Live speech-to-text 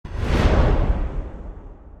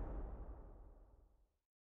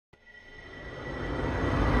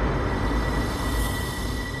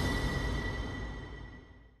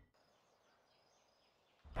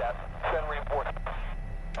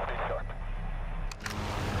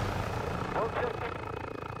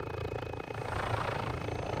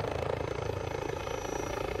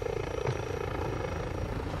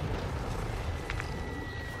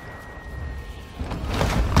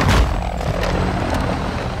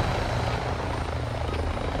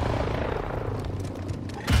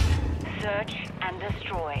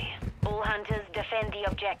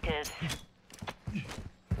objectives.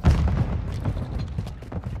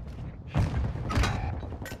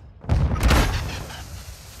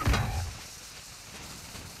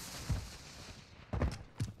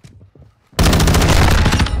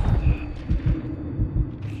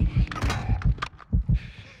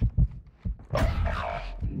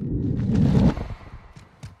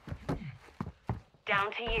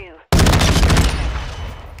 Down to you.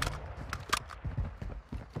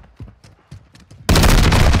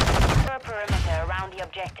 A perimeter around the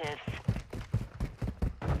objectives.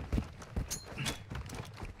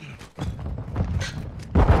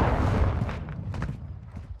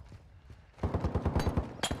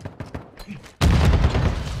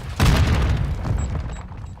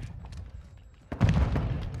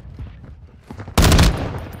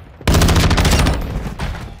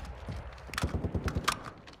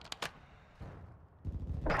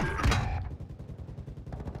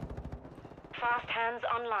 Fast hands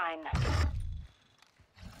online.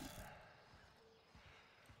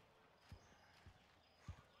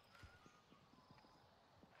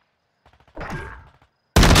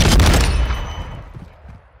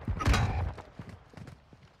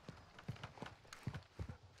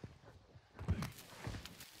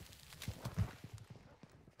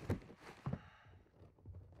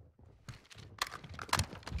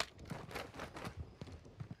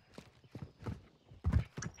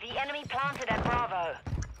 The enemy planted at Bravo.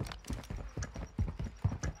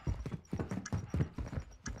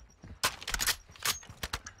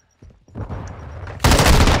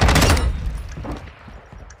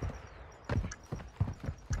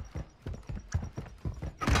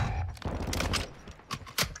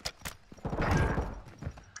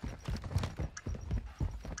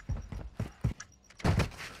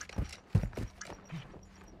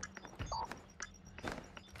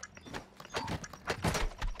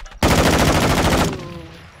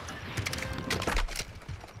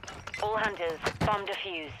 All hunters, bomb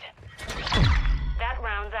defused. That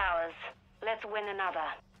round's ours. Let's win another.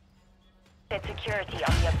 Set security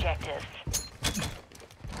on the objectives.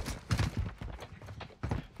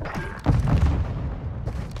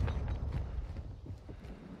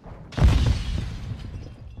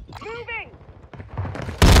 Moving!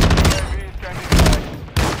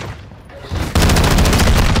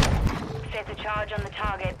 Set a charge on the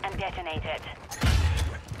target and detonate it.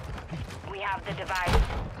 We have the device.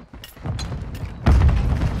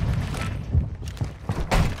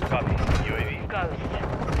 Copy. UAV.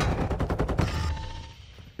 Ghost.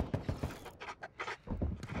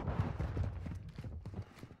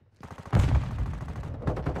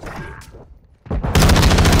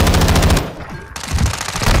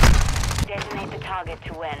 Detonate the target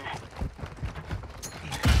to win.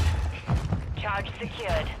 Charge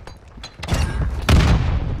secured.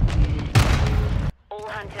 All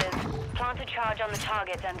hunters, plant a charge on the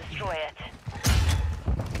target and destroy it.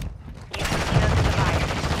 You secure the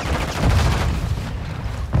device.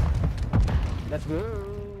 Let's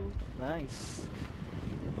go. Nice.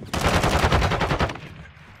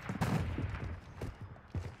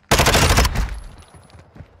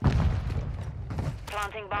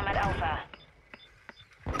 Planting bomb at Alpha.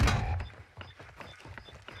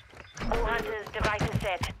 All hunters, devices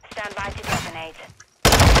set. Stand by to detonate.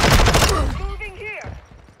 Moving here.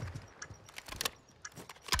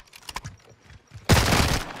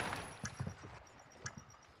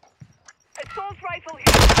 Assault rifle here.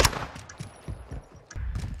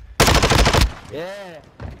 Yeah.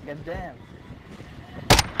 God damn.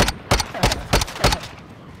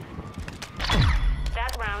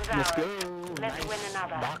 That round's Let's ours. go. Let's Nice. win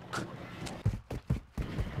another. Back.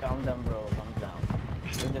 Calm down, bro. Calm down.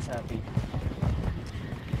 We're just happy.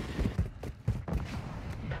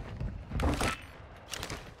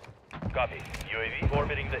 Copy. UAV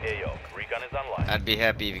orbiting the AO. Recon is online. I'd be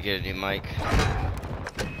happy if you get a new mic.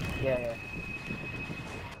 Yeah.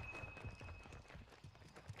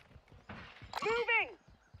 Moving.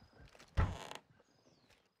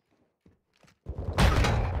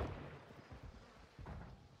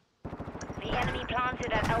 The enemy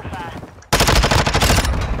planted at Alpha.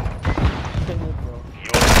 Continue, bro.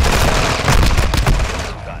 UAV.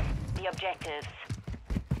 Time. The objectives.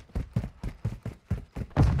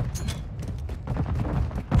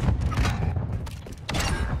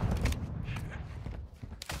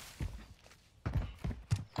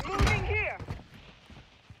 Moving here.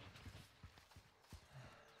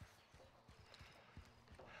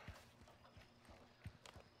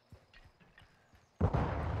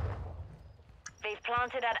 They've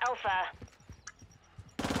planted at Alpha.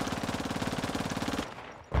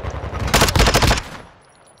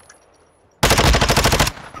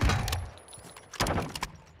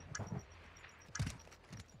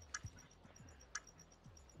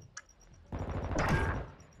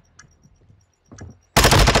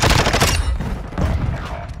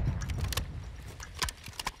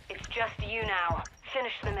 just you now.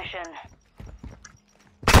 Finish the mission.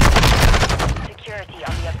 Security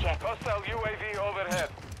on the objective. Hostile UAV overhead.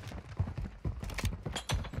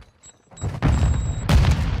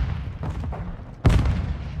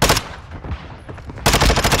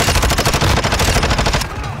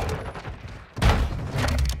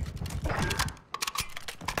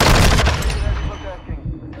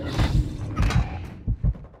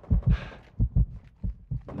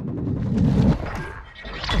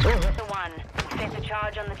 The one. Set a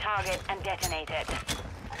charge on the target and detonate it.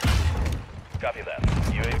 Copy that.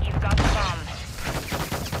 UAV. You've got the bomb.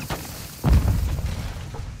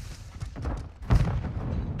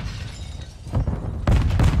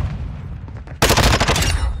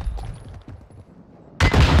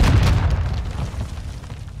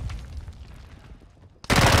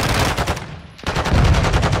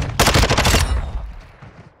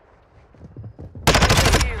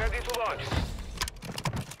 Ready to launch.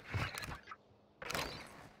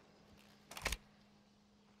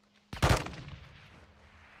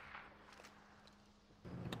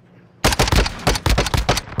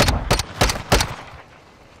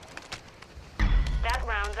 That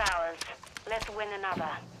round's ours. Let's win another.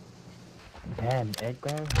 Damn,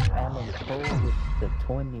 Edgar, I'm on pole with the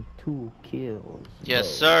 22 kills. Yes,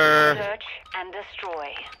 bro. sir. Search and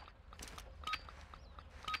destroy.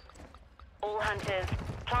 All hunters,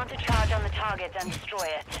 plant a charge on the target and destroy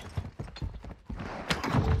it.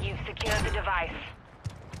 You've secured the device.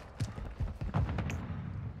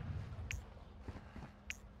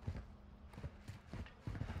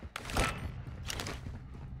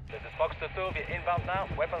 This is Fox 2, we're inbound now.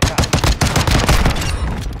 Weapons out.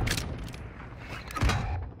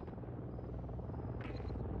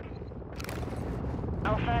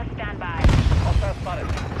 Alpha, stand by. Hostile spotted.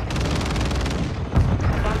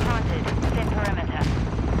 Bomb planted. Set perimeter.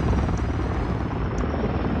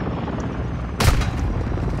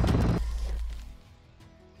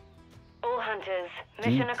 All hunters,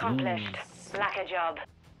 mission GG. accomplished. Lack a job.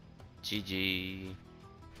 GG.